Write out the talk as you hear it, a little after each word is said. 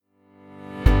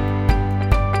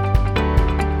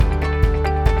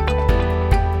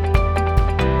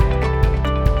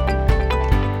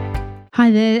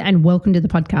Hi there, and welcome to the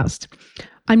podcast.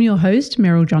 I'm your host,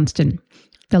 Meryl Johnston.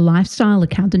 The Lifestyle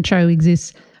Accountant Show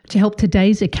exists to help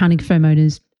today's accounting firm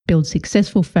owners build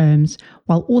successful firms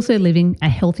while also living a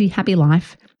healthy, happy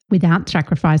life without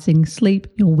sacrificing sleep,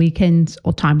 your weekends,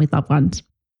 or time with loved ones.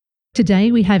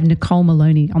 Today, we have Nicole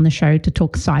Meloni on the show to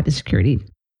talk cybersecurity.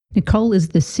 Nicole is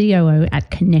the COO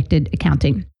at Connected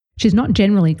Accounting. She's not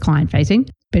generally client-facing,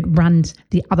 but runs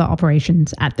the other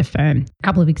operations at the firm. A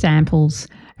couple of examples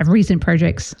of recent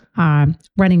projects are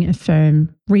running a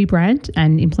firm rebrand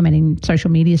and implementing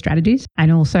social media strategies,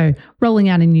 and also rolling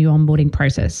out a new onboarding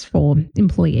process for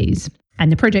employees.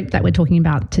 And the project that we're talking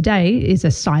about today is a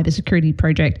cybersecurity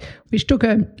project, which took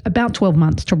about 12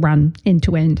 months to run end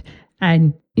to end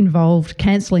and involved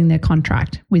cancelling their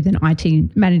contract with an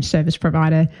IT managed service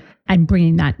provider and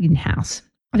bringing that in-house.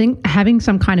 I think having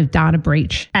some kind of data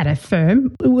breach at a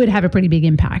firm would have a pretty big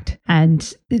impact.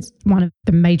 And it's one of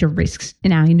the major risks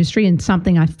in our industry and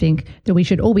something I think that we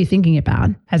should all be thinking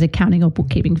about as accounting or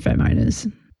bookkeeping firm owners.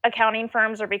 Accounting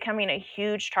firms are becoming a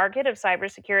huge target of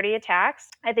cybersecurity attacks.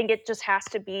 I think it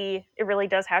really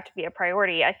does have to be a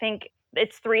priority. I think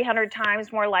it's 300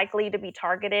 times more likely to be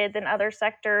targeted than other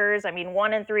sectors. I mean,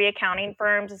 1 in 3 accounting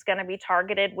firms is going to be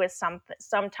targeted with some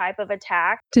type of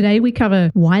attack. Today, we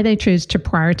cover why they choose to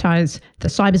prioritize the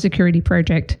cybersecurity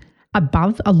project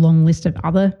above a long list of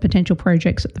other potential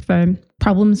projects at the firm,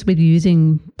 problems with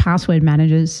using password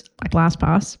managers like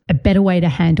LastPass, a better way to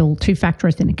handle two-factor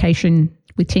authentication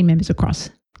with team members across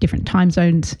different time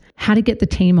zones, how to get the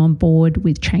team on board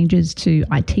with changes to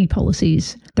IT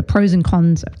policies, the pros and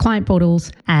cons of client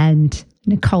portals, and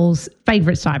Nicole's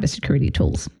favourite cybersecurity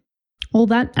tools. All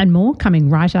that and more coming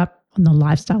right up on the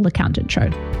Lifestyle Accountant Show.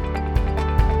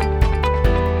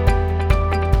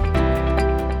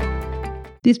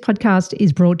 This podcast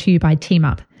is brought to you by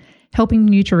TeamUp,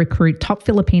 helping you to recruit top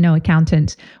Filipino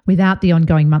accountants without the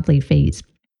ongoing monthly fees.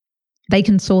 They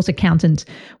can source accountants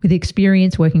with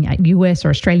experience working at US or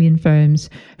Australian firms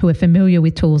who are familiar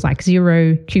with tools like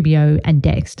Xero, QBO, and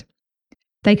Dext.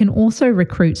 They can also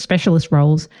recruit specialist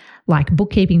roles like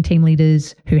bookkeeping team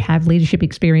leaders who have leadership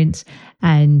experience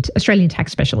and Australian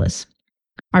tax specialists.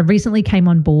 I recently came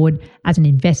on board as an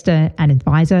investor and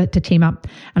advisor to TeamUp,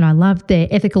 and I love their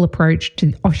ethical approach to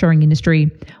the offshoring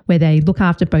industry, where they look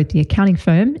after both the accounting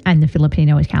firm and the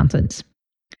Filipino accountants.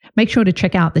 Make sure to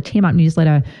check out the TeamUp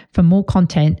newsletter for more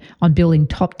content on building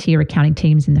top-tier accounting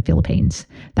teams in the Philippines.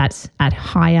 That's at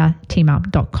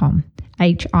hireteamup.com,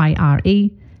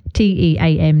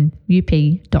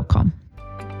 hireteamup.com.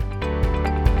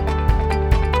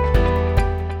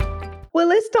 Well,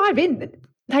 let's dive in.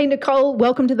 Hey, Nicole,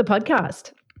 welcome to the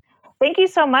podcast. Thank you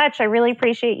so much. I really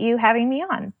appreciate you having me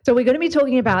on. So we're going to be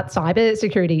talking about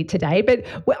cybersecurity today, but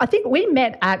I think we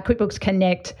met at QuickBooks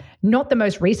Connect, not the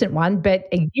most recent one, but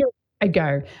a year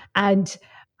ago. And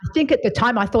I think at the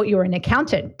time I thought you were an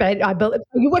accountant, but I believe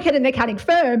you work at an accounting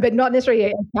firm, but not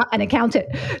necessarily an accountant.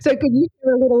 So could you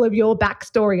share a little of your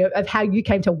backstory of how you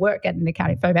came to work at an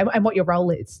accounting firm and what your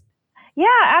role is? Yeah,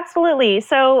 absolutely.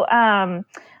 So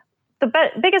the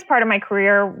biggest part of my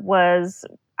career was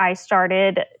I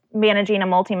started managing a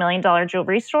multi-million-dollar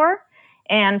jewelry store.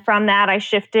 And from that, I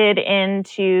shifted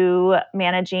into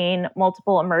managing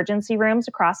multiple emergency rooms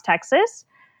across Texas.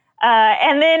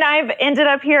 And then I've ended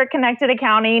up here at Connected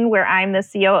Accounting, where I'm the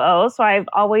COO. So I've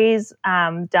always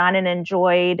done and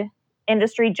enjoyed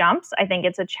industry jumps. I think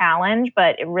it's a challenge,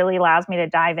 but it really allows me to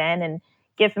dive in and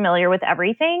get familiar with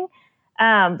everything.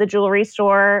 The jewelry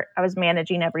store, I was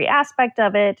managing every aspect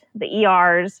of it, the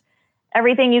ERs,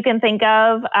 everything you can think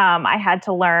of, I had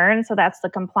to learn. So that's the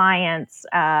compliance,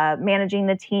 managing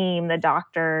the team, the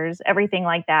doctors, everything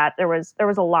like that. There was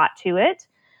a lot to it.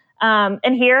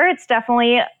 And here it's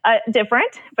definitely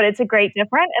different, but it's a great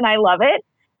different, and I love it.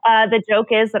 The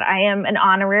joke is that I am an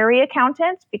honorary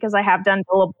accountant because I have done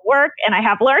billable work and I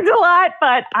have learned a lot,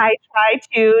 but I try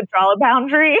to draw a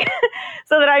boundary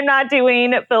so that I'm not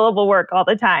doing billable work all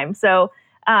the time. So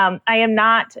I am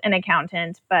not an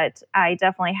accountant, but I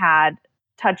definitely had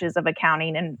touches of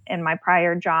accounting in my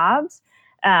prior jobs.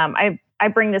 I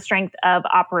bring the strength of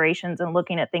operations and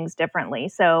looking at things differently.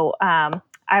 So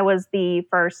I was the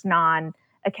first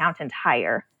non-accountant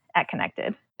hire at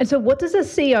Connected. And so what does a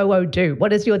COO do? What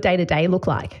does your day-to-day look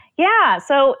like? Yeah,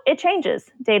 so it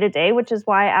changes day to day, which is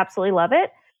why I absolutely love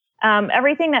it.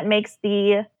 Everything that makes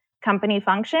the company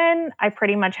function, I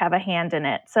pretty much have a hand in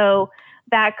it. So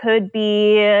that could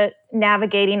be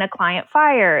navigating a client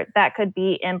fire. That could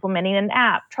be implementing an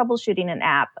app, troubleshooting an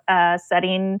app,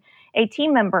 setting a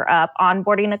team member up,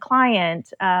 onboarding a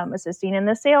client, assisting in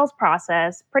the sales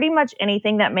process. Pretty much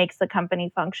anything that makes the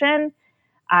company function,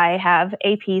 I have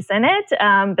a piece in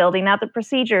it, building out the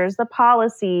procedures, the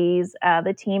policies,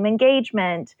 the team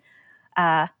engagement.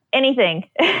 Anything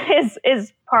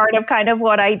is part of kind of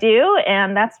what I do,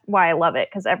 and that's why I love it,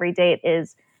 because every day it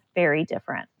is very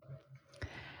different.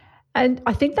 And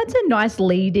I think that's a nice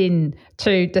lead in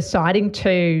to deciding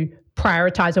to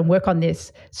prioritize and work on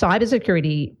this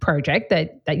cybersecurity project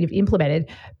that you've implemented.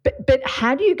 But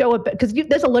how do you go about, because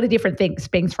there's a lot of different things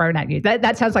being thrown at you.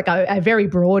 That sounds like a very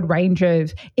broad range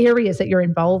of areas that you're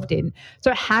involved in.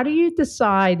 So how do you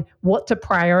decide what to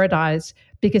prioritize?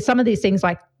 Because some of these things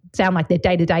sound like they're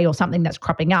day-to-day or something that's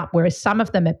cropping up, whereas some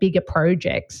of them are bigger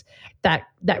projects that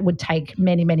would take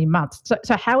many, many months.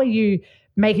 So how are you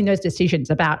making those decisions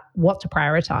about what to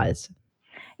prioritize?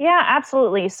 Yeah,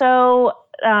 absolutely. So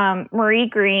Marie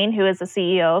Green, who is the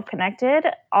CEO of Connected,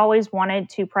 always wanted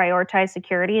to prioritize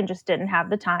security and just didn't have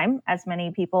the time, as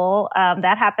many people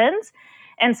that happens.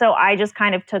 And so I just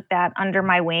kind of took that under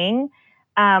my wing.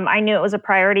 I knew it was a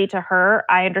priority to her.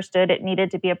 I understood it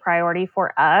needed to be a priority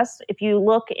for us. If you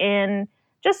look in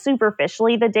just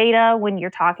superficially the data when you're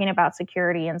talking about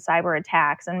security and cyber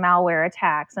attacks and malware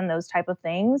attacks and those type of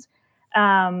things,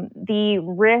 the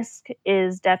risk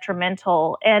is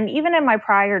detrimental. And even in my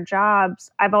prior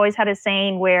jobs, I've always had a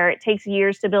saying where it takes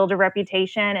years to build a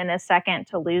reputation and a second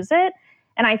to lose it.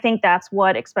 And I think that's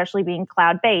what, especially being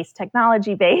cloud-based,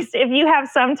 technology-based, if you have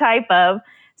some type of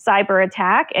cyber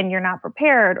attack and you're not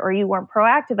prepared or you weren't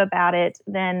proactive about it,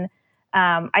 then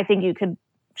I think you could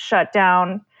shut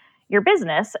down your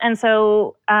business. And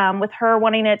so with her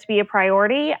wanting it to be a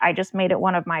priority, I just made it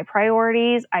one of my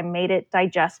priorities. I made it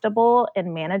digestible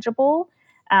and manageable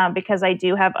because I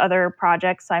do have other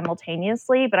projects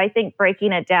simultaneously. But I think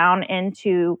breaking it down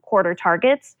into quarter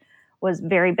targets was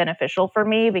very beneficial for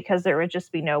me because there would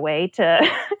just be no way to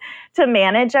to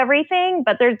manage everything.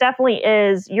 But there definitely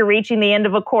is, you're reaching the end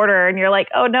of a quarter and you're like,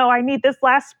 oh no, I need this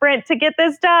last sprint to get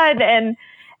this done. And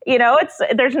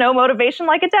there's no motivation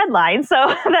like a deadline. So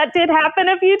that did happen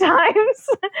a few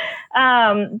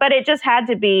times. But it just had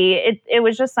to be, it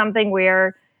was just something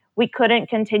where we couldn't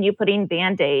continue putting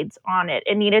Band-Aids on it.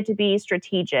 It needed to be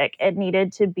strategic. It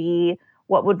needed to be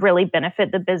what would really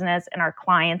benefit the business and our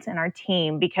clients and our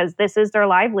team, because this is their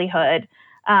livelihood.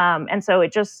 And so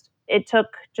it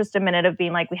took just a minute of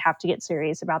being like, we have to get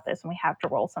serious about this and we have to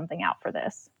roll something out for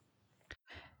this.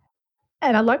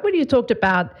 And I like what you talked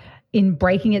about in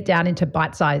breaking it down into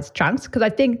bite-sized chunks, because I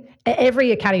think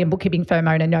every accounting and bookkeeping firm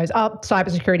owner knows,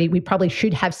 cybersecurity, we probably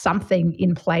should have something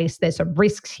in place. There's some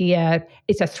risks here.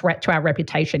 It's a threat to our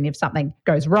reputation if something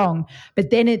goes wrong. But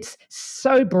then it's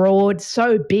so broad,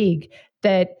 so big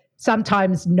that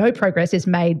sometimes no progress is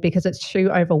made because it's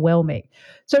too overwhelming.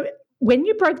 So when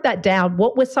you broke that down,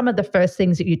 what were some of the first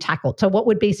things that you tackled? So what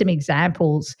would be some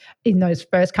examples in those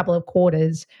first couple of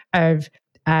quarters of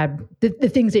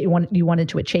the things that you wanted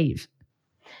to achieve?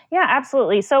 Yeah,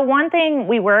 absolutely. So one thing,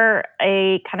 we were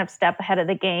a kind of step ahead of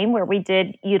the game where we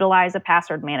did utilize a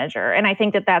password manager. And I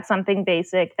think that that's something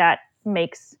basic that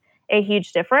makes a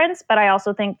huge difference. But I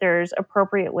also think there's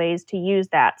appropriate ways to use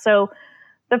that. So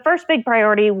the first big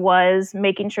priority was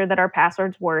making sure that our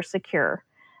passwords were secure.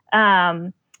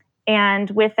 And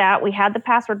with that, we had the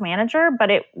password manager, but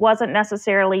it wasn't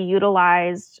necessarily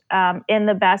utilized in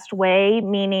the best way,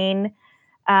 meaning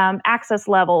access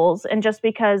levels. And just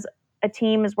because a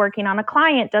team is working on a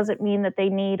client doesn't mean that they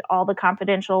need all the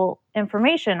confidential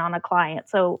information on a client.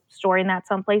 So storing that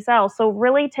someplace else. So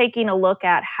really taking a look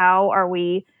at how are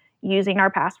we using our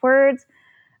passwords.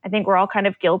 I think we're all kind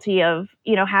of guilty of,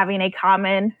 having a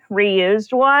common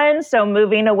reused one. So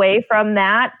moving away from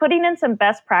that, putting in some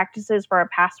best practices for our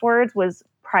passwords was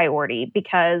priority,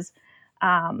 because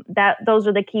those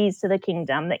are the keys to the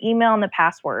kingdom, the email and the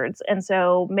passwords. And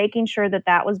so making sure that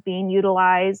that was being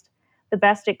utilized the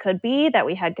best it could be, that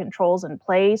we had controls in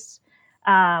place.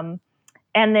 And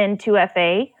then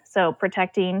 2FA, so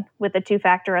protecting with the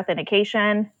two-factor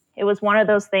authentication. It was one of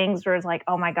those things where it's like,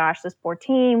 oh my gosh, this poor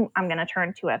team, I'm going to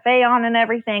turn 2FA on and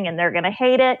everything, and they're going to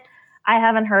hate it. I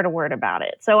haven't heard a word about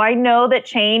it. So I know that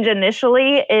change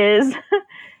initially is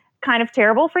kind of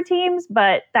terrible for teams,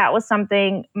 but that was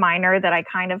something minor that I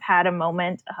kind of had a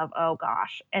moment of, oh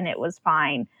gosh, and it was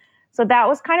fine. So that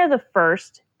was kind of the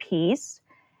first piece.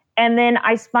 And then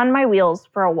I spun my wheels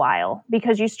for a while,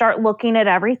 because you start looking at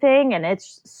everything and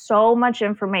it's so much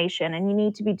information and you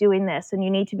need to be doing this and you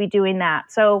need to be doing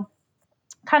that. So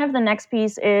kind of the next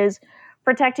piece is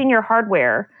protecting your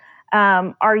hardware.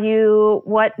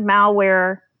 What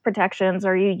malware protections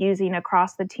are you using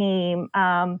across the team?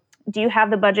 Do you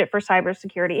have the budget for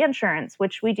cybersecurity insurance,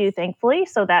 which we do, thankfully.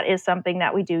 So that is something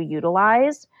that we do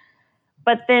utilize.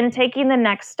 But then taking the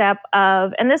next step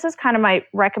of, and this is kind of my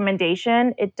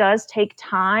recommendation, it does take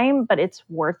time, but it's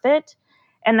worth it.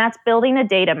 And that's building a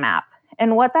data map.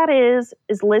 And what that is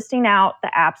listing out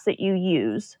the apps that you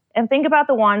use. And think about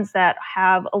the ones that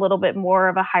have a little bit more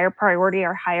of a higher priority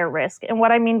or higher risk. And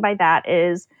what I mean by that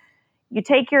is you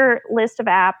take your list of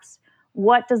apps.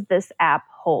 What does this app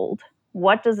hold?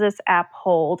 What does this app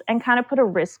hold? And kind of put a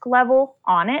risk level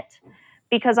on it.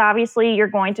 Because obviously you're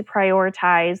going to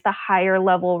prioritize the higher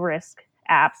level risk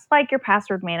apps like your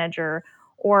password manager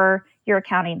or your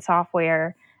accounting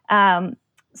software.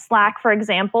 Slack, for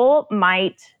example,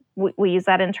 we use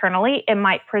that internally, it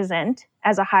might present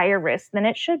as a higher risk than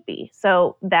it should be.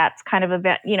 So that's kind of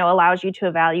allows you to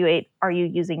evaluate, are you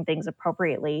using things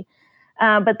appropriately?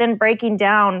 But then breaking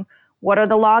down, what are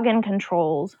the login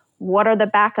controls? What are the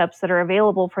backups that are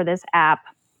available for this app?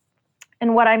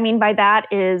 And what I mean by that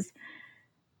is,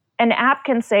 an app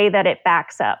can say that it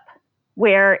backs up,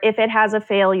 where if it has a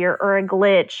failure or a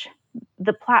glitch,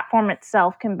 the platform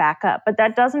itself can back up. But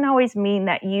that doesn't always mean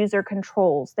that user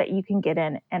controls that you can get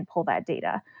in and pull that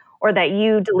data, or that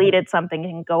you deleted something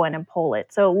and can go in and pull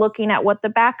it. So looking at what the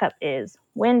backup is,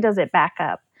 when does it back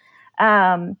up?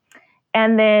 And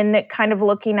then kind of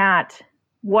looking at,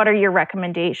 what are your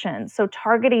recommendations? So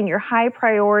targeting your high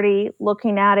priority,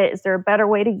 looking at it, is there a better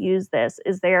way to use this?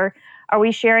 Are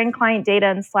we sharing client data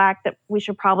in Slack that we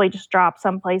should probably just drop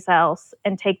someplace else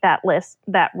and take that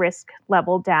risk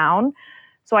level down?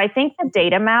 So I think the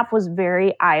data map was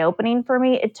very eye-opening for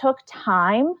me. It took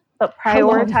time, but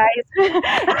prioritize.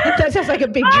 That sounds like a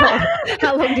big job.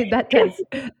 How long did that take?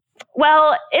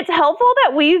 Well, it's helpful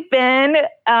that we've been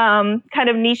kind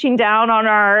of niching down on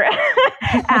our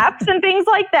apps and things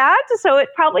like that. So it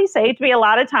probably saved me a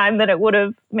lot of time than it would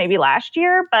have maybe last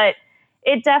year. But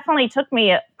it definitely took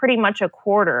me pretty much a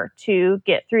quarter to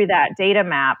get through that data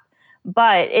map.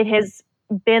 But it has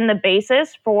been the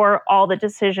basis for all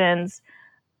the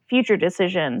future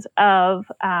decisions of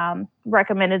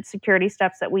recommended security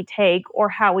steps that we take, or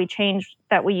how we change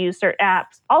that we use certain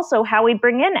apps. Also, how we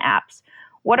bring in apps.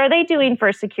 What are they doing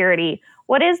for security?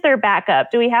 What is their backup?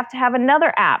 Do we have to have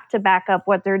another app to back up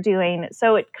what they're doing?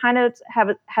 So it kind of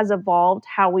has evolved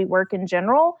how we work in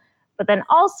general, but then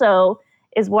also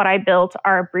is what I built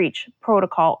our breach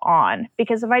protocol on.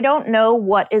 Because if I don't know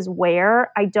what is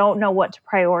where, I don't know what to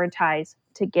prioritize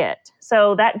to get.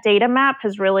 So that data map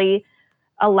has really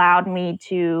allowed me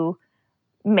to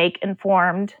make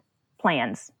informed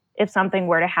plans if something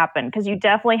were to happen, because you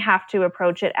definitely have to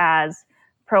approach it as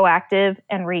proactive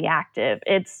and reactive.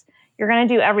 You're going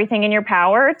to do everything in your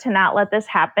power to not let this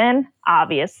happen,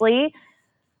 obviously.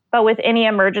 But with any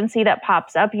emergency that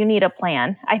pops up, you need a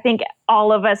plan. I think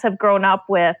all of us have grown up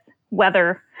with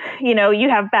weather. You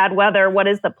have bad weather. What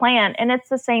is the plan? And it's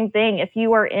the same thing. If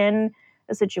you are in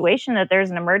a situation that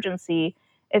there's an emergency,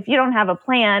 if you don't have a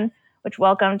plan, which,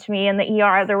 welcome to me in the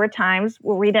ER, there were times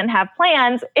where we didn't have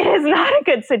plans, it is not a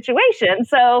good situation.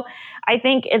 So I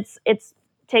think it's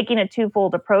taking a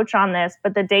twofold approach on this,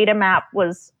 but the data map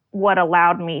was what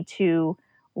allowed me to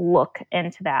look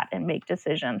into that and make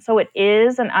decisions. So it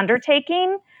is an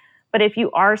undertaking, but if you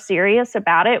are serious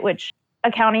about it, which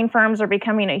accounting firms are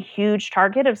becoming a huge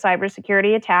target of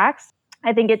cybersecurity attacks,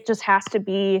 I think it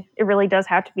really does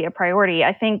have to be a priority.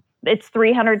 I think it's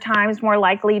 300 times more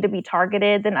likely to be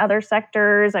targeted than other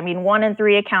sectors. I mean, 1 in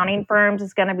 3 accounting firms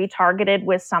is going to be targeted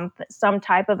with some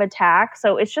type of attack.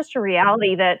 So it's just a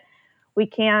reality that we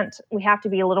have to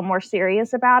be a little more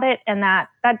serious about it. And that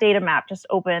data map just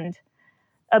opened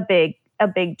a big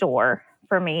door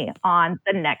for me on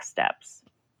the next steps.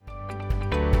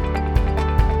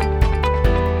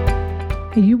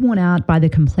 Are you worn out by the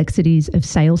complexities of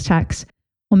sales tax,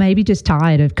 or maybe just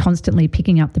tired of constantly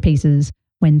picking up the pieces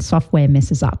when software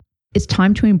messes up? It's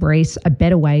time to embrace a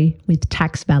better way with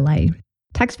Tax Valet.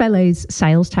 Tax Valet's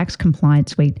sales tax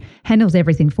compliance suite handles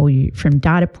everything for you, from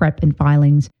data prep and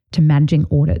filings to managing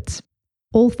audits,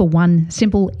 all for one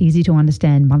simple, easy to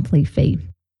understand monthly fee.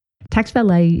 Tax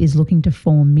Valet is looking to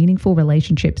form meaningful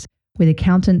relationships with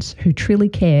accountants who truly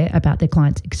care about their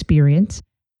clients' experience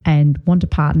and want to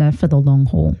partner for the long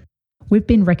haul. We've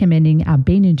been recommending our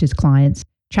B Ninjas clients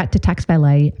chat to Tax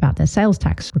Valet about their sales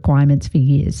tax requirements for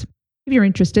years. If you're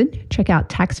interested, check out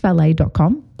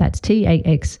taxvalet.com, that's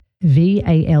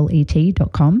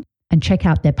TAXVALET.com, and check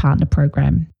out their partner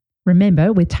program.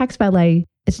 Remember, with Tax Valet,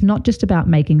 it's not just about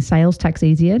making sales tax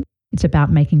easier, it's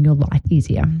about making your life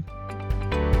easier.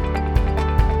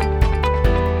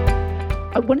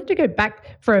 I wanted to go back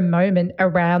for a moment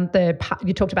around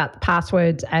you talked about the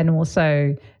passwords and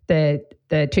also the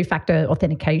two-factor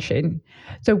authentication.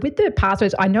 So with the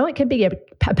passwords, I know it can be a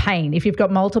pain if you've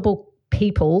got multiple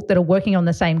people that are working on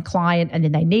the same client, and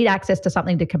then they need access to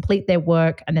something to complete their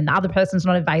work, and then the other person's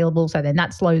not available, so then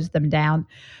that slows them down.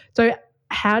 So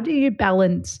how do you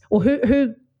balance, or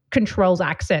who controls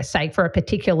access, say, for a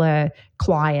particular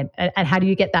client, and how do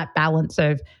you get that balance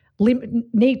of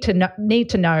need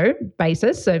to know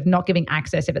basis of not giving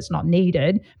access if it's not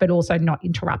needed, but also not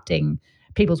interrupting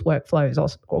people's workflows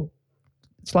or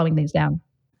slowing things down?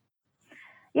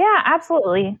 Yeah,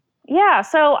 absolutely. Yeah,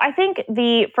 so I think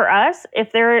for us,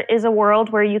 if there is a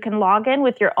world where you can log in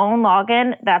with your own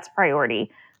login, that's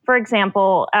priority. For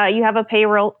example, you have a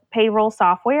payroll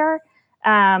software.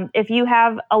 If you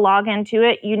have a login to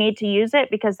it, you need to use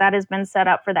it because that has been set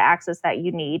up for the access that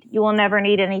you need. You will never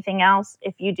need anything else.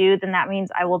 If you do, then that means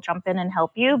I will jump in and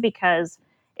help you because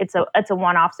it's a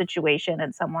one-off situation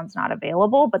and someone's not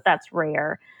available, but that's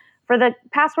rare. For the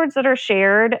passwords that are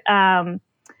shared,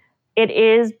 it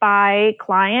is by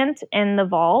client in the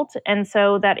vault. And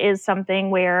so that is something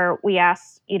where we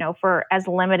ask, for as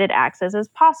limited access as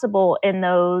possible in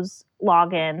those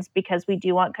logins because we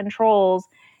do want controls.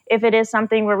 If it is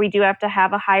something where we do have to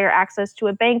have a higher access to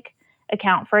a bank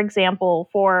account, for example,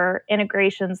 for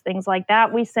integrations, things like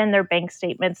that, we send their bank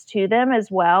statements to them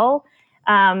as well.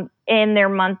 In their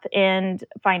month-end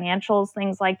financials,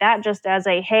 things like that, just as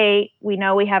hey, we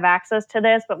know we have access to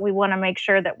this, but we want to make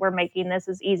sure that we're making this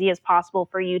as easy as possible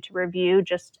for you to review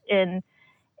just in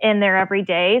there every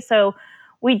day. So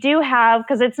we do have,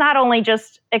 because it's not only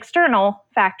just external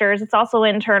factors, it's also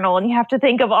internal, and you have to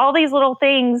think of all these little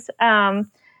things,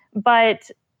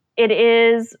 but it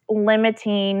is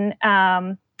limiting.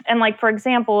 And for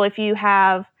example, if you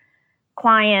have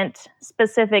client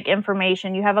specific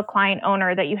information, you have a client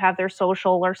owner that you have their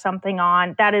social or something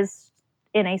on, that is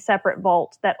in a separate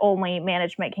vault that only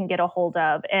management can get a hold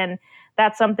of. And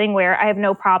that's something where I have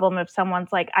no problem if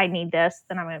someone's like, I need this,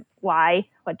 then I'm like, why?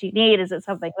 What do you need? Is it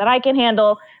something that I can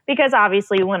handle? Because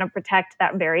obviously we want to protect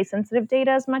that very sensitive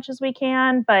data as much as we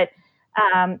can, but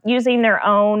using their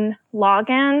own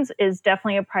logins is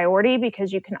definitely a priority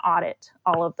because you can audit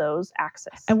all of those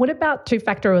access. And what about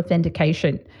two-factor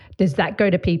authentication? Does that go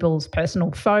to people's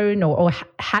personal phone, or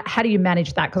how do you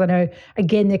manage that? Because I know,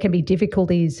 again, there can be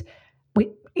difficulties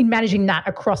in managing that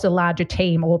across a larger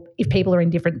team, or if people are in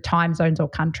different time zones or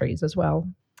countries as well.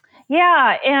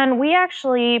 Yeah, and we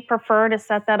actually prefer to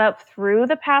set that up through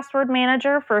the password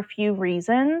manager for a few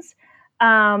reasons.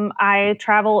 I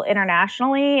travel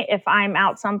internationally. If I'm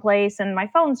out someplace and my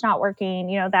phone's not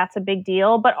working, that's a big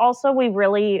deal. But also we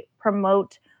really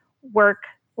promote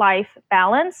work-life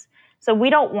balance. So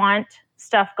we don't want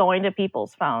stuff going to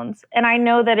people's phones. And I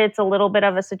know that it's a little bit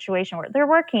of a situation where they're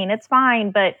working, it's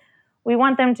fine, but we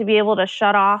want them to be able to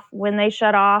shut off when they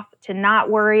shut off, to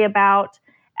not worry about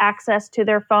access to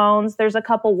their phones. There's a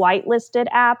couple whitelisted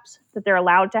apps that they're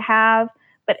allowed to have.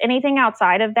 But anything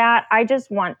outside of that, I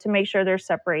just want to make sure there's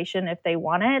separation if they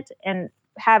want it, and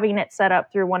having it set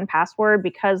up through 1Password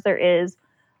because there is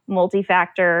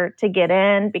multi-factor to get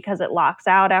in because it locks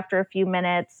out after a few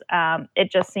minutes.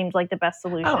 It just seems like the best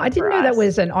solution. Oh, I didn't know that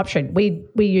was an option. We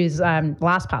use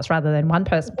LastPass rather than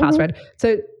password.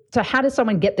 So how does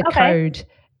someone get the code?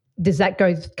 Does that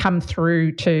come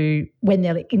through to when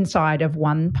they're inside of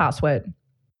 1Password?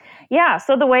 Yeah,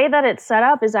 so the way that it's set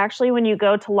up is actually when you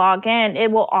go to log in,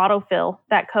 it will autofill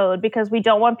that code because we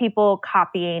don't want people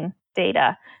copying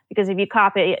data. Because if you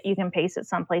copy it, you can paste it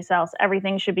someplace else.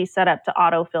 Everything should be set up to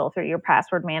autofill through your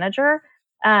password manager.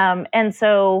 And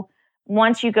so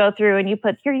once you go through and you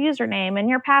put your username and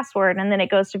your password, and then it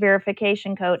goes to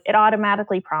verification code, it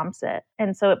automatically prompts it.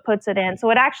 And so it puts it in.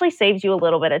 So it actually saves you a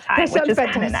little bit of time, which is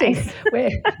kind of nice.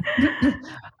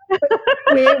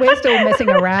 We're still messing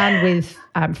around with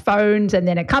phones, and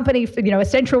then a company, a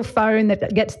central phone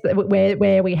that gets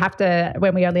where we have to,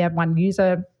 when we only have one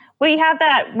user. We have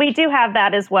that. We do have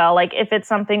that as well. Like if it's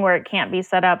something where it can't be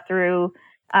set up through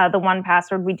the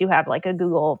 1Password, we do have like a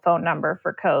Google phone number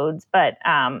for codes, but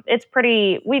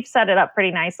we've set it up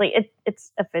pretty nicely.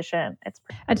 It's efficient.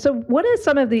 And so what are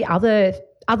some of the other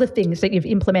things that you've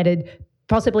implemented,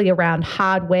 possibly around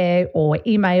hardware or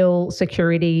email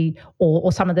security,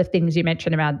 or some of the things you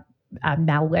mentioned about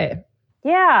malware?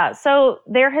 Yeah, so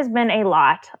there has been a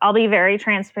lot. I'll be very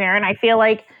transparent. I feel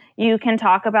like you can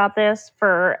talk about this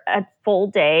for a full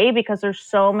day because there's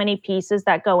so many pieces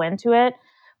that go into it.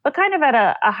 But kind of at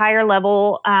a higher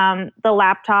level, the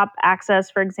laptop access,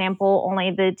 for example,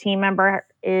 only the team member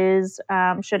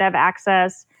should have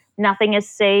access. Nothing is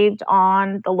saved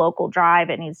on the local drive.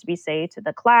 It needs to be saved to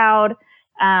the cloud,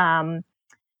 and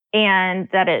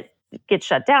that it gets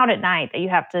shut down at night, that you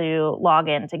have to log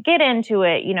in to get into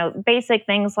it, basic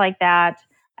things like that.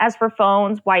 As for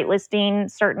phones, whitelisting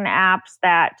certain apps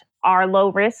that are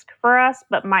low risk for us,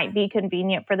 but might be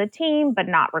convenient for the team, but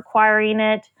not requiring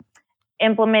it.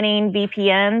 Implementing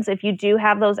VPNs. If you do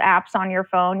have those apps on your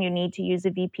phone, you need to use a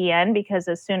VPN because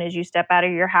as soon as you step out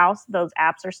of your house, those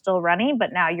apps are still running,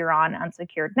 but now you're on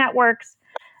unsecured networks.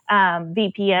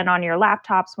 VPN on your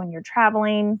laptops when you're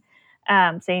traveling.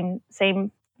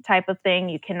 Same type of thing.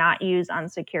 You cannot use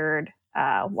unsecured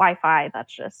Wi-Fi.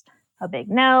 That's just a big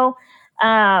no.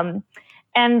 And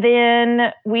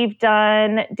then we've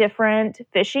done different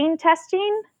phishing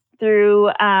testing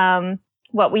through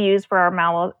what we use for our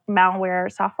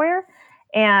malware software,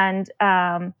 and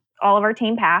all of our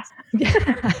team passed.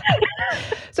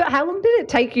 So how long did it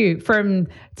take you from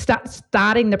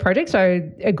starting the project? So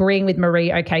agreeing with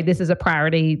Marie, okay, this is a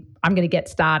priority, I'm going to get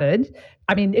started.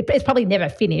 I mean, it's probably never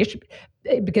finished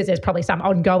because there's probably some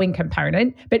ongoing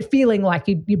component, but feeling like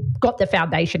you've got the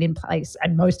foundation in place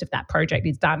and most of that project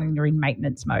is done and you're in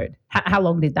maintenance mode. How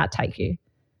long did that take you?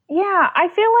 Yeah, I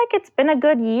feel like it's been a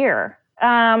good year.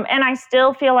 And I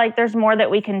still feel like there's more that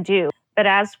we can do. But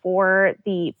as for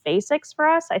the basics for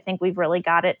us, I think we've really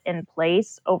got it in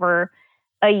place over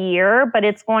a year, but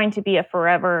it's going to be a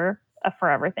forever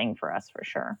thing for us for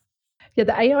sure. Yeah,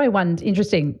 the AI one's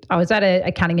interesting. I was at an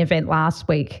accounting event last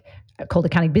week called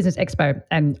Accounting Business Expo,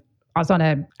 and I was on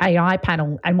an AI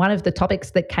panel, and one of the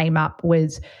topics that came up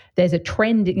was there's a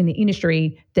trend in the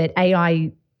industry that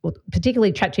AI,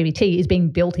 particularly ChatGPT, is being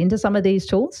built into some of these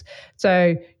tools.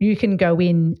 So you can go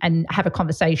in and have a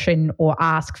conversation or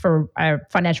ask for a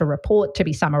financial report to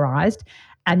be summarized,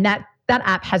 and that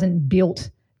app hasn't built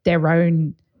their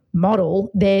own model.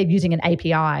 They're using an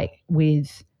API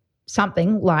with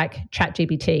something like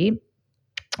ChatGPT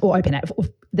or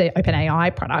the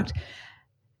OpenAI product.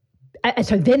 And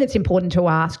so then it's important to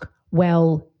ask,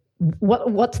 well,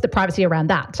 what's the privacy around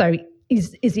that? So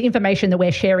is the information that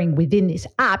we're sharing within this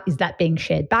app, is that being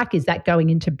shared back? Is that going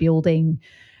into building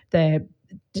to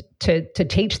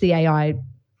teach the AI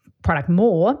product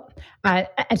more? And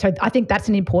so I think that's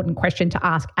an important question to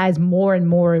ask as more and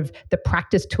more of the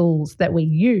practice tools that we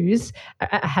use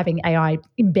are having AI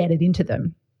embedded into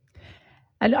them.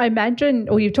 And I imagine,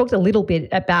 or you've talked a little bit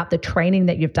about the training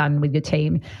that you've done with your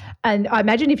team. And I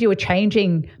imagine if you were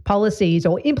changing policies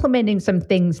or implementing some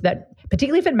things that,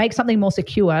 particularly if it makes something more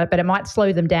secure, but it might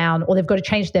slow them down or they've got to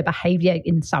change their behavior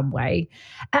in some way.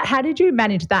 How did you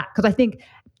manage that? Because I think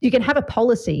you can have a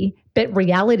policy, but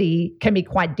reality can be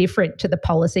quite different to the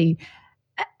policy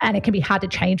and it can be hard to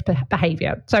change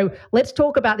behavior. So let's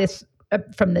talk about this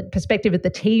from the perspective of the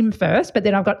team first, but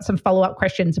then I've got some follow-up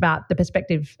questions about the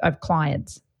perspective of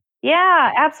clients.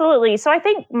 Yeah, absolutely. So I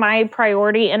think my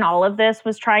priority in all of this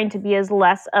was trying to be as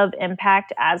less of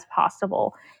impact as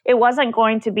possible. It wasn't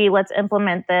going to be, let's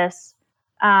implement this.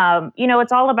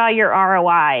 It's all about your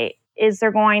ROI. Is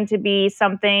there going to be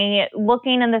something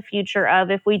looking in the future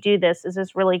of, if we do this, is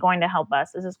this really going to help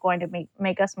us? Is this going to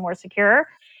make us more secure?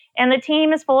 And the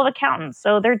team is full of accountants,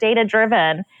 so they're data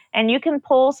driven. And you can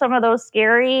pull some of those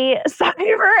scary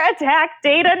cyber attack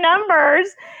data numbers.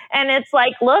 And it's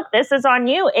like, look, this is on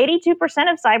you. 82%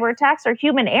 of cyber attacks are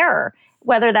human error,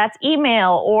 whether that's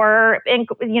email or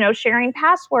sharing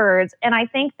passwords. And I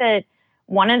think that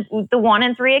one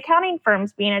in three accounting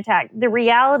firms being attacked. The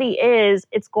reality is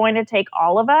it's going to take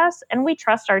all of us, and we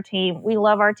trust our team. We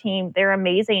love our team. They're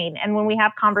amazing. And when we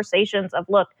have conversations of,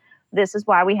 look, this is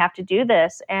why we have to do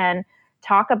this, and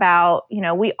talk about,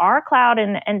 we are cloud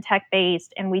and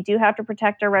tech-based, and we do have to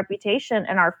protect our reputation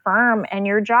and our firm and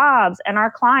your jobs and our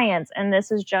clients. And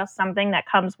this is just something that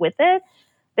comes with it.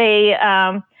 They,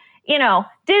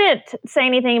 didn't say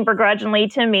anything begrudgingly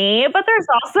to me, but there's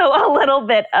also a little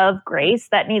bit of grace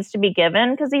that needs to be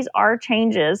given because these are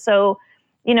changes. So,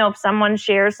 if someone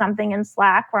shares something in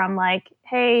Slack where I'm like,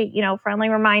 hey, friendly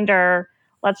reminder,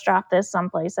 let's drop this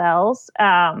someplace else.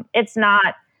 It's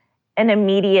not an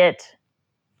immediate,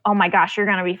 oh my gosh, you're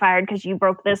going to be fired because you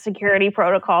broke this security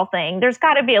protocol thing. There's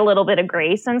got to be a little bit of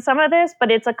grace in some of this, but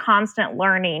it's a constant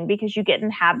learning because you get in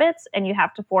habits and you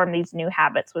have to form these new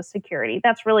habits with security.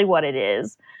 That's really what it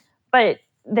is. But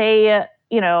they,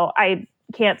 I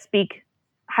can't speak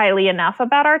highly enough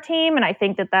about our team. And I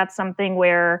think that that's something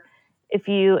where if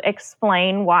you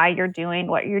explain why you're doing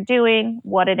what you're doing,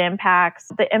 what it impacts,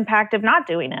 the impact of not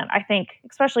doing it, I think,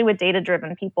 especially with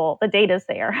data-driven people, the data's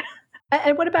there.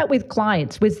 And what about with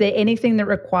clients? Was there anything that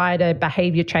required a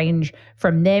behavior change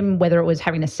from them, whether it was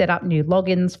having to set up new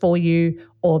logins for you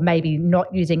or maybe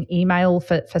not using email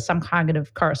for some kind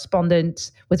of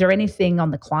correspondence? Was there anything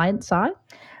on the client side?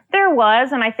 There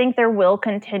was, and I think there will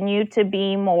continue to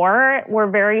be more. We're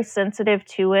very sensitive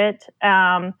to it.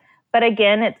 But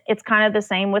again, it's kind of the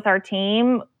same with our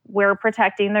team. we're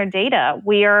protecting their data.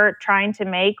 We are trying to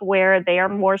make where they are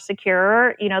more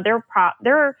secure.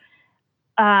 They're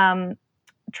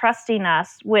trusting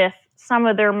us with some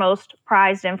of their most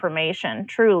prized information,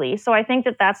 truly. So I think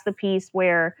that that's the piece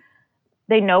where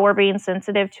they know we're being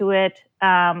sensitive to it.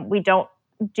 We don't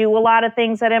do a lot of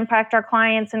things that impact our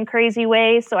clients in crazy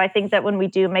ways. So I think that when we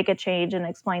do make a change and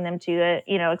explain them to it,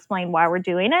 explain why we're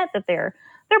doing it, that they're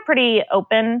pretty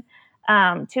open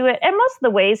to it. And most of the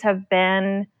ways have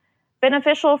been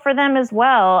beneficial for them as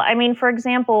well. I mean, for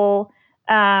example,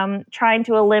 trying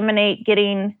to eliminate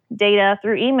getting data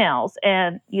through emails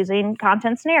and using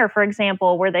Content Snare, for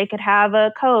example, where they could have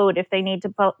a code if they need to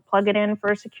plug it in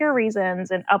for secure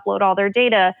reasons and upload all their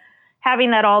data.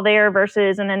 Having that all there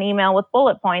versus in an email with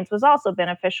bullet points was also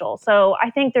beneficial. So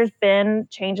I think there's been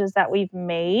changes that we've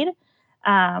made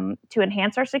to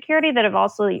enhance our security that have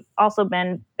also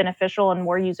been beneficial and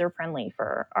more user-friendly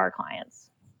for our clients.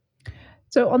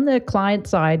 So on the client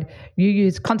side, you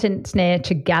use Content Snare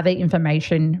to gather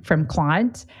information from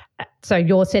clients. So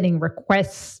you're sending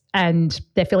requests and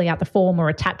they're filling out the form or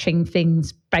attaching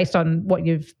things based on what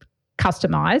you've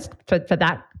customized for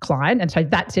that client. And so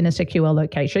that's in a secure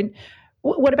location.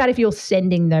 What about if you're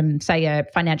sending them, say, a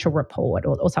financial report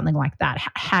or something like that?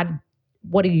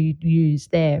 What do you use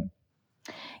there?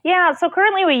 Yeah, so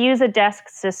currently we use a desk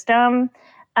system.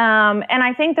 And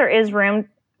I think there is room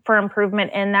for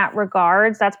improvement in that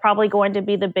regards. That's probably going to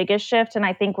be the biggest shift. And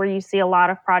I think where you see a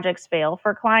lot of projects fail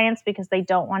for clients because they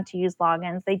don't want to use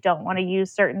logins, they don't want to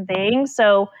use certain things.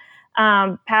 So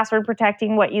password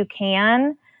protecting what you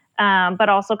can, but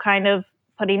also kind of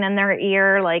putting in their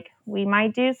ear, like, we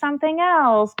might do something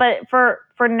else. But for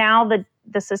now,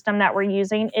 the system that we're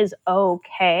using is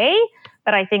okay.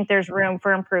 But I think there's room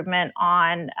for improvement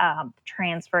on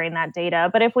transferring that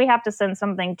data. But if we have to send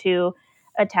something to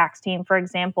a tax team, for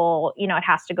example, it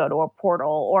has to go to a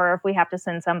portal. Or if we have to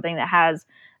send something that has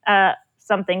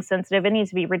something sensitive, it needs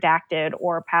to be redacted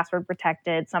or password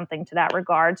protected, something to that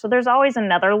regard. So there's always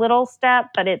another little step,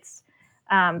 but it's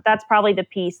that's probably the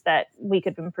piece that we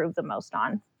could improve the most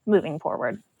on moving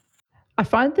forward. I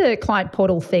find the client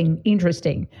portal thing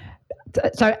interesting.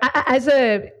 So as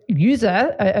a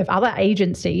user of other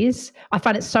agencies, I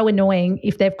find it so annoying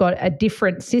if they've got a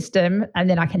different system and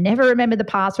then I can never remember the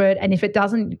password. And if it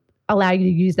doesn't allow you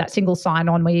to use that single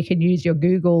sign-on where you can use your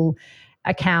Google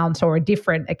account or a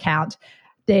different account,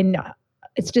 then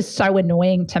it's just so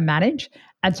annoying to manage.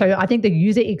 And so I think the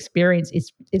user experience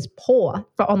is poor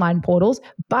for online portals,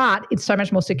 but it's so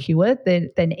much more secure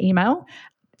than email.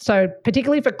 So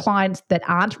particularly for clients that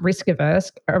aren't risk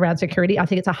averse around security, I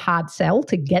think it's a hard sell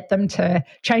to get them to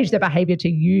change their behavior to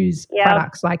use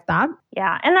products like that.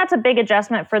 Yeah, and that's a big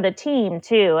adjustment for the team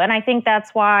too. And I think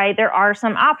that's why there are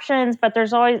some options, but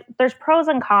there's pros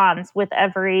and cons with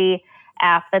every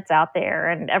app that's out there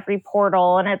and every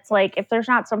portal. And it's like, if there's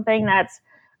not something that's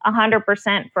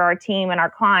 100% for our team and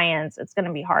our clients, it's going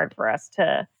to be hard for us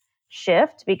to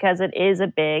shift because it is a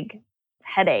big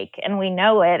headache and we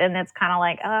know it, and it's kind of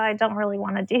like, I don't really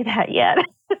want to do that yet.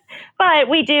 But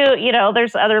we do,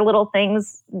 there's other little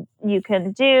things you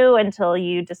can do until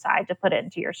you decide to put it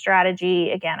into your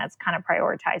strategy. Again, it's kind of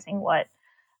prioritizing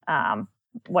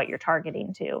what you're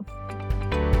targeting to.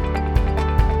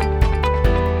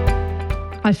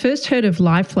 I first heard of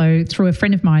LiveFlow through a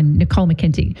friend of mine, Nicole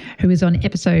McKenzie, who was on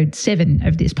episode 7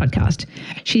 of this podcast.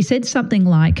 She said something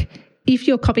like, if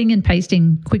you're copying and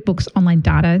pasting QuickBooks Online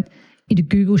data into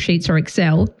Google Sheets or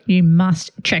Excel, you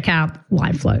must check out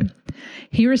LiveFlow.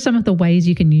 Here are some of the ways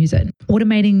you can use it.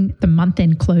 Automating the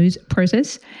month-end close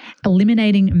process,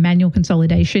 eliminating manual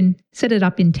consolidation, set it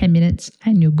up in 10 minutes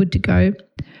and you're good to go.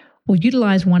 Or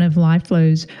utilize one of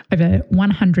LiveFlow's over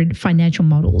 100 financial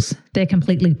models. They're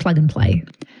completely plug and play.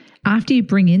 After you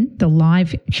bring in the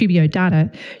live QBO data,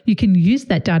 you can use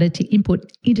that data to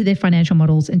input into their financial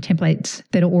models and templates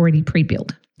that are already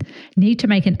pre-built. Need to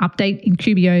make an update in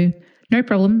QBO? No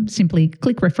problem, simply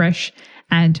click refresh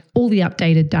and all the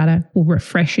updated data will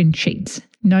refresh in Sheets.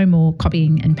 No more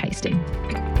copying and pasting.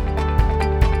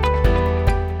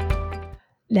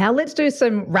 Now let's do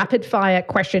some rapid fire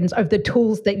questions of the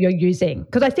tools that you're using,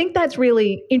 because I think that's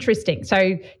really interesting.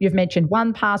 So you've mentioned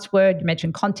 1Password, you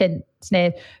mentioned Content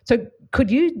Snare. So could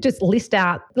you just list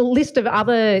out the list of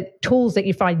other tools that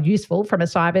you find useful from a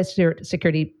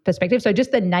cybersecurity perspective? So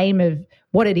just the name of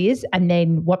what it is and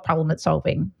then what problem it's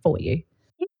solving for you.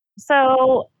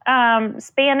 So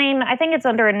Spanning, I think it's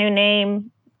under a new name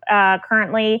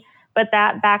currently, but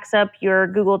that backs up your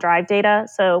Google Drive data.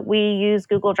 So we use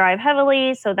Google Drive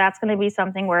heavily. So that's going to be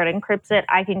something where it encrypts it.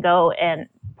 I can go and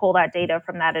pull that data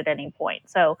from that at any point.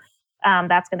 So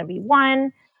that's going to be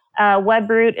one.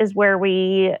 WebRoot is where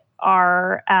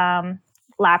our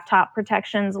laptop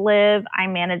protections live. I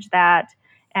manage that,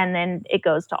 and then it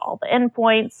goes to all the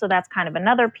endpoints. So that's kind of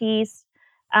another piece.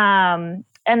 And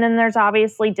then there's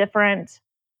obviously different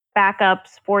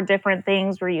backups for different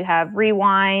things where you have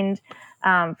Rewind.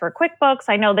 For QuickBooks,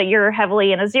 I know that you're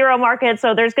heavily in a zero market,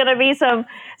 so there's going to be some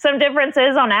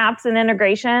differences on apps and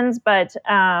integrations, but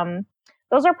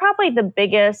those are probably the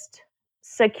biggest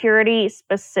security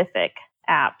specific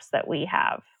apps that we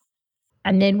have.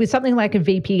 And then with something like a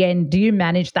VPN, do you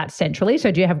manage that centrally?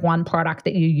 So do you have one product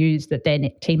that you use that then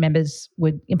team members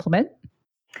would implement?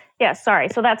 Yes, sorry.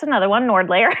 So that's another one,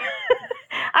 NordLayer.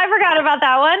 I forgot about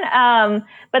that one.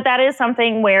 But that is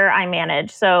something where I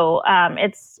manage. So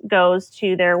it goes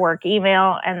to their work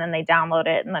email, and then they download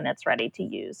it, and then it's ready to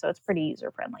use. So it's pretty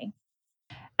user-friendly.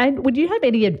 And would you have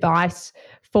any advice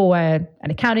for an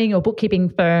accounting or bookkeeping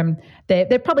firm?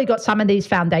 They've probably got some of these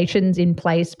foundations in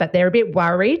place, but they're a bit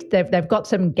worried. They've got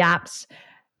some gaps.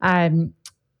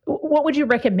 What would you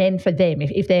recommend for them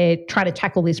if they're trying to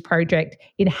tackle this project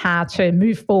in how to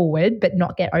move forward but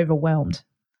not get overwhelmed?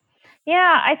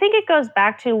 Yeah, I think it goes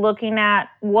back to looking at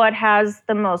what has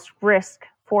the most risk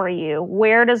for you.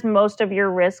 Where does most of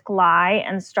your risk lie,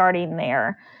 and starting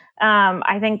there.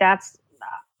 I think that's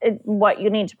what you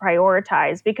need to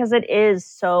prioritize, because it is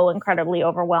so incredibly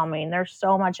overwhelming. There's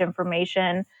so much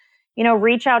information.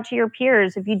 Reach out to your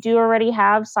peers. If you do already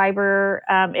have cyber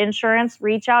insurance,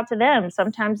 reach out to them.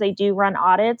 Sometimes they do run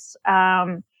audits,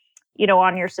 on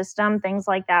your system, things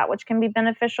like that, which can be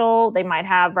beneficial. They might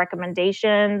have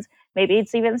recommendations. Maybe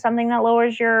it's even something that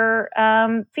lowers your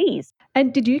fees.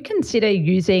 And did you consider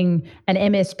using an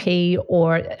MSP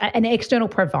or an external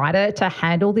provider to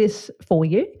handle this for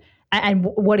you? And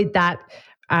what did that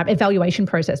evaluation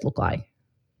process look like?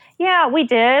 Yeah, we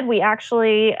did. We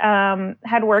actually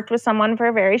had worked with someone for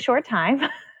a very short time.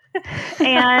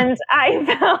 And I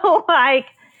felt like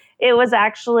it was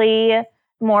actually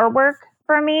more work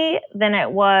for me than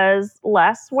it was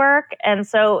less work. And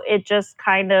so it just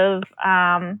kind of,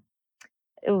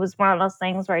 it was one of those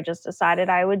things where I just decided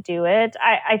I would do it.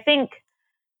 I think,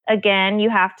 again, you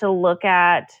have to look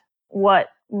at what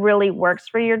really works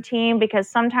for your team, because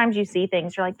sometimes you see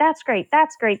things, you're like, that's great,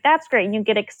 that's great, that's great. And you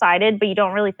get excited, but you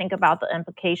don't really think about the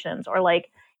implications, or like,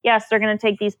 yes, they're going to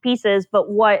take these pieces, but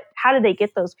how did they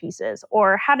get those pieces?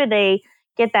 Or how did they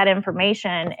get that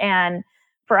information? And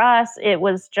for us, it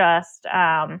was just,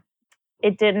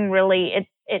 it didn't really,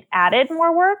 it added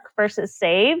more work versus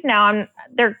save. Now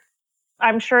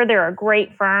I'm sure there are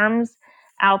great firms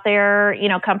out there,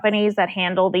 companies that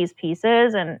handle these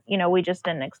pieces. And, we just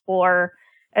didn't explore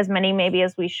as many maybe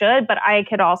as we should, but I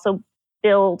could also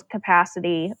build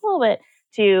capacity a little bit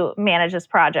to manage this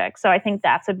project. So I think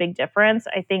that's a big difference.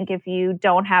 I think if you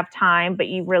don't have time, but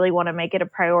you really want to make it a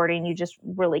priority and you just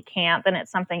really can't, then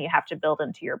it's something you have to build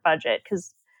into your budget.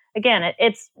 Because again,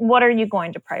 it's what are you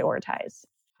going to prioritize?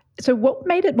 So what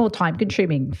made it more time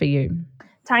consuming for you?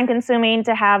 Time consuming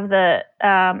to have the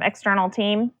external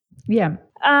team. Yeah.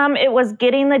 It was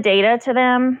getting the data to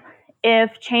them.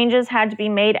 If changes had to be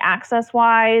made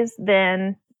access-wise,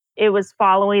 then it was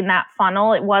following that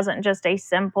funnel. It wasn't just a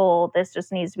simple, this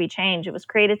just needs to be changed. It was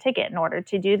create a ticket in order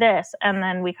to do this. And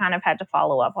then we kind of had to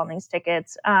follow up on these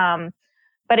tickets.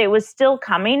 But it was still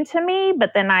coming to me.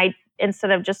 But then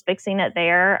instead of just fixing it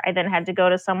there, I then had to go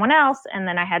to someone else, and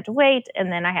then I had to wait,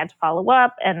 and then I had to follow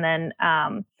up. And then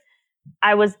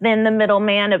I was then the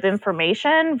middleman of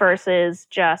information versus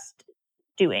just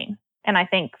doing. And I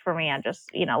think for me, I just,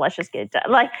 let's just get it done.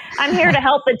 Like, I'm here to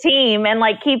help the team and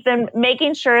keep them,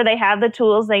 making sure they have the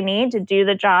tools they need to do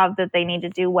the job that they need to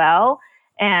do well.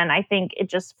 And I think it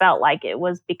just felt like it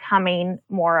was becoming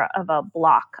more of a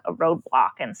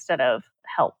roadblock instead of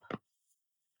help.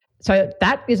 So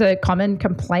that is a common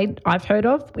complaint I've heard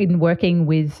of in working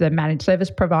with the managed service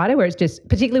provider, where it's just,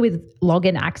 particularly with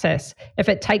login access, if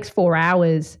it takes 4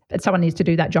 hours and someone needs to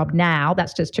do that job now,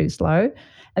 that's just too slow.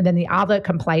 And then the other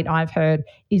complaint I've heard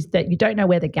is that you don't know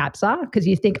where the gaps are, because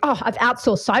you think, oh, I've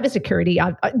outsourced cybersecurity.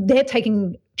 They're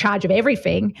taking charge of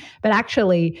everything. But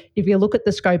actually, if you look at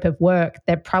the scope of work,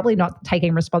 they're probably not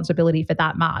taking responsibility for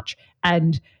that much.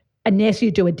 And unless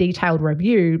you do a detailed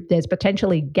review, there's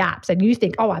potentially gaps. And you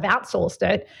think, oh, I've outsourced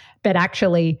it. But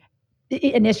actually,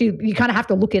 unless you kind of have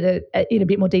to look at it in a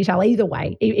bit more detail either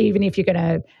way, even if you're going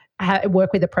to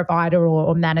work with a provider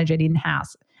or manage it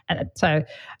in-house. And so,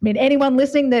 anyone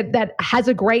listening that has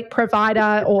a great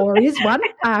provider or is one,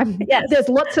 yes. There's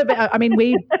lots of,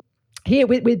 we here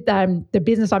with the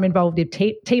business I'm involved in,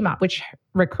 Team Up, which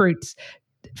recruits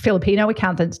Filipino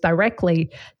accountants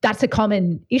directly, that's a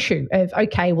common issue of,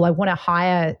 okay, well, I want to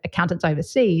hire accountants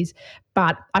overseas,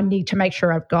 but I need to make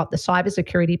sure I've got the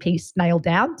cybersecurity piece nailed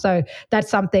down. So that's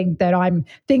something that I'm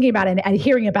thinking about and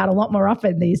hearing about a lot more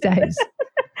often these days.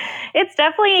 It's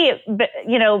definitely,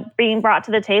 being brought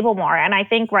to the table more. And I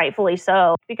think rightfully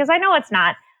so, because I know it's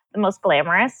not the most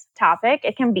glamorous topic.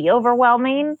 It can be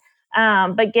overwhelming.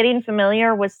 But getting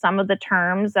familiar with some of the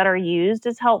terms that are used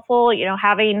is helpful.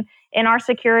 Having in our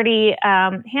security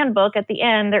handbook at the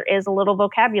end, there is a little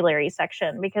vocabulary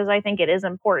section, because I think it is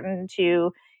important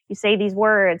you say these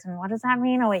words and what does that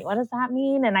mean? Oh, wait, what does that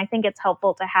mean? And I think it's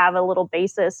helpful to have a little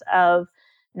basis of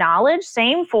knowledge.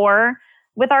 Same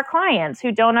with our clients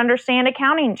who don't understand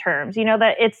accounting terms,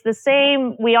 that it's the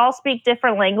same. We all speak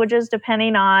different languages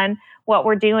depending on what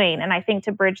we're doing. And I think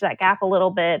to bridge that gap a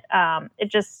little bit, it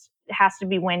just has to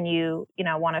be when you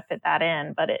want to fit that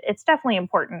in, but it's definitely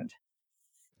important.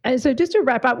 And so just to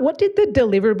wrap up, what did the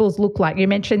deliverables look like? You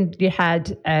mentioned you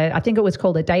had, I think it was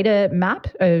called a data map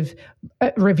of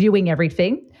reviewing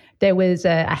everything. There was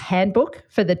a handbook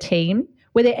for the team.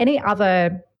 Were there any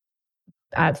other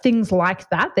things like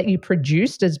that you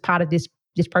produced as part of this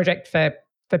project for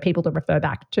people to refer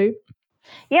back to?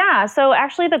 Yeah, so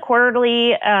actually the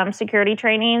quarterly security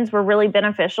trainings were really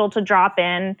beneficial to drop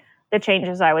in the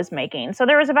changes I was making. So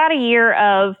there was about a year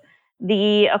of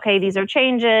these are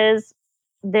changes.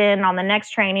 Then on the next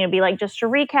training, it'd be like, just to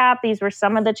recap, these were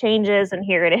some of the changes, and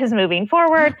here it is moving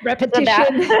forward. Repetition.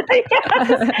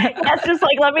 Yes, just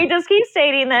like, let me just keep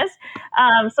stating this.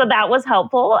 So that was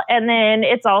helpful. And then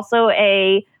it's also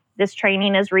this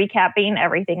training is recapping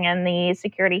everything in the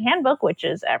security handbook, which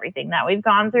is everything that we've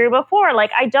gone through before. Like,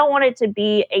 I don't want it to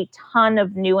be a ton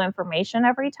of new information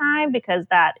every time, because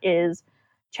that is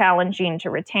challenging to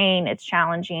retain. It's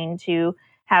challenging to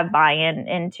have buy-in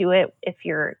into it if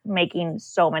you're making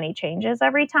so many changes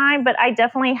every time. But I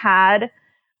definitely had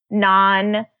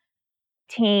non-team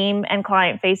and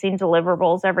client-facing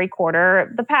deliverables every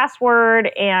quarter. The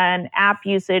password and app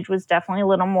usage was definitely a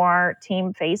little more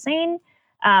team-facing.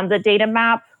 The data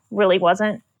map really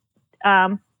wasn't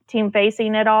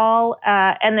team-facing at all.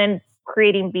 And then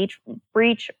creating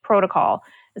breach protocol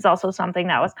is also something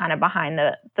that was kind of behind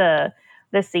the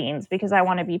scenes, because I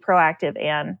want to be proactive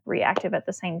and reactive at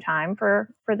the same time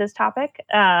for this topic.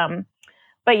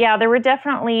 But yeah, there were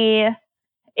definitely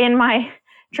in my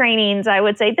trainings, I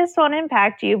would say, this won't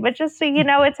impact you, but just so you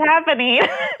know it's happening,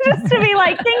 just to be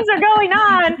like, things are going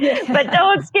on, but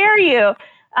don't scare you.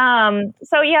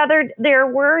 So yeah, there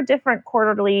were different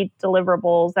quarterly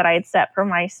deliverables that I had set for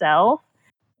myself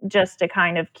just to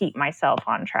kind of keep myself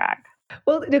on track.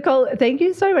 Well, Nicole, thank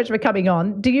you so much for coming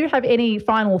on. Do you have any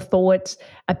final thoughts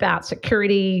about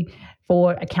security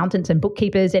for accountants and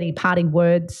bookkeepers? Any parting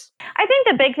words? I think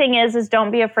the big thing is don't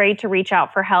be afraid to reach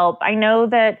out for help. I know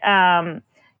that,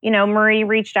 Marie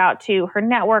reached out to her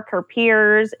network, her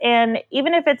peers, and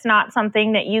even if it's not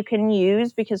something that you can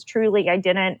use, because truly I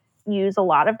didn't use a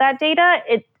lot of that data,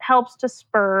 it helps to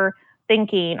spur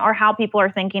thinking or how people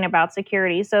are thinking about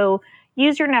security. So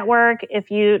use your network.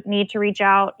 If you need to reach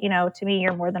out, to me,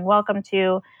 you're more than welcome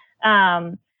to.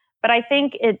 But I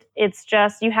think it's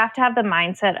just, you have to have the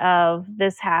mindset of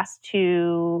this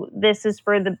is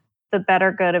for the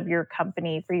better good of your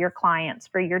company, for your clients,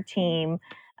 for your team.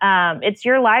 It's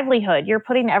your livelihood. You're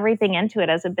putting everything into it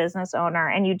as a business owner,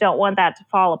 and you don't want that to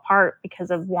fall apart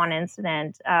because of one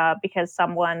incident, because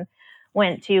someone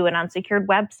went to an unsecured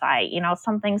website,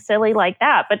 something silly like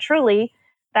that. But truly,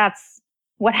 that's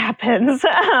what happens.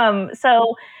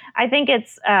 So I think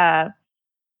it's,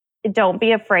 don't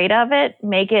be afraid of it,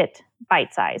 make it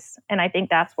bite-sized. And I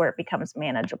think that's where it becomes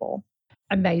manageable.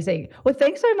 Amazing. Well,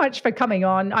 thanks so much for coming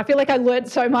on. I feel like I learned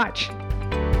so much.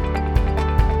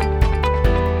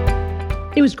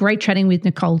 It was great chatting with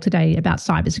Nicole today about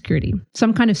cybersecurity.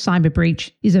 Some kind of cyber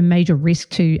breach is a major risk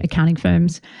to accounting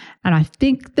firms. And I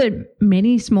think that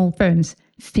many small firms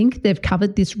think they've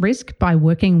covered this risk by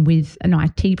working with an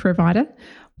IT provider,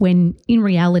 when in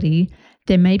reality,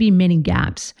 there may be many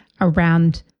gaps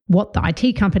around what the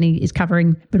IT company is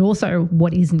covering, but also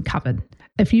what isn't covered.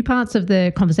 A few parts of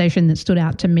the conversation that stood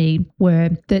out to me were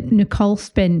that Nicole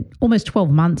spent almost 12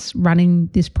 months running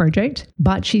this project,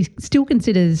 but she still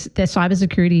considers their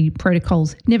cybersecurity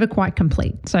protocols never quite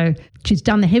complete. So she's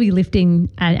done the heavy lifting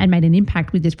and made an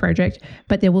impact with this project,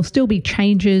 but there will still be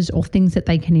changes or things that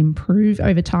they can improve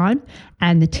over time,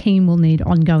 and the team will need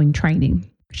ongoing training.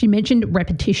 She mentioned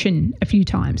repetition a few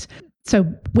times. So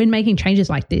when making changes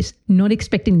like this, not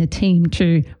expecting the team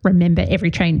to remember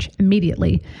every change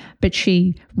immediately, but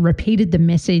she repeated the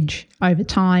message over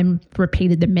time,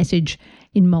 repeated the message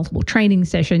in multiple training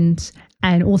sessions,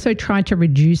 and also tried to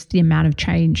reduce the amount of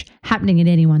change happening at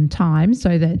any one time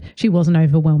so that she wasn't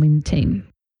overwhelming the team.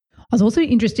 I was also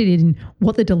interested in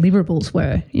what the deliverables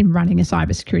were in running a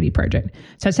cybersecurity project.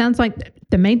 So it sounds like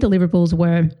the main deliverables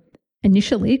were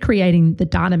initially creating the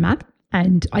data map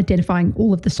and identifying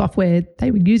all of the software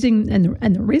they were using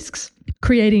and the risks,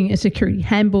 creating a security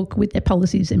handbook with their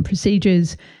policies and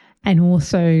procedures, and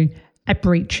also a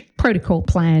breach protocol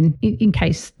plan in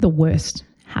case the worst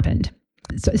happened.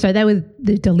 So they were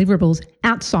the deliverables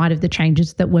outside of the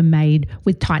changes that were made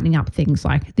with tightening up things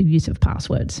like the use of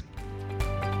passwords.